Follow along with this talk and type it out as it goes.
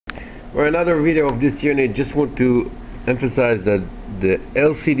For another video of this unit, just want to emphasize that the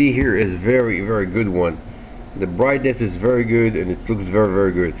LCD here is very good one. The brightness is very good and it looks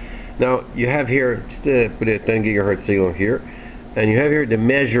very good. Now you have here, just put a 10 gigahertz signal here, and you have here the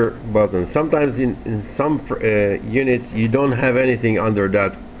measure button. Sometimes in some units you don't have anything under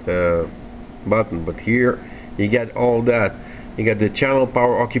that button, but here you get all that. You got the channel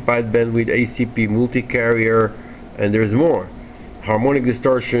power, occupied bandwidth, ACP, multi-carrier, and there's more. Harmonic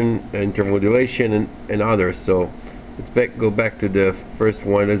distortion, intermodulation, and others. So let's go back to the first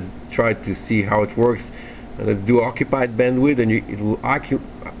one. Let's try to see how it works. And let's do occupied bandwidth, and it will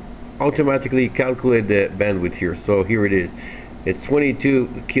automatically calculate the bandwidth here. So here it is. It's 22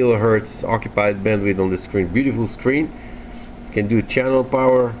 kilohertz occupied bandwidth on the screen. Beautiful screen. You can do channel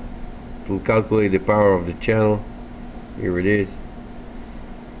power. It will calculate the power of the channel. Here it is.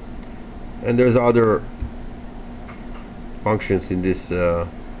 And there's other functions in this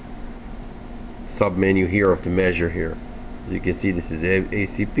sub menu here of the measure here. As you can see, this is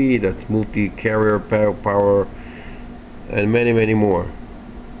ACP, that's multi-carrier power, and many more.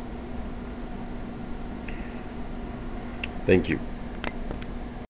 Thank you.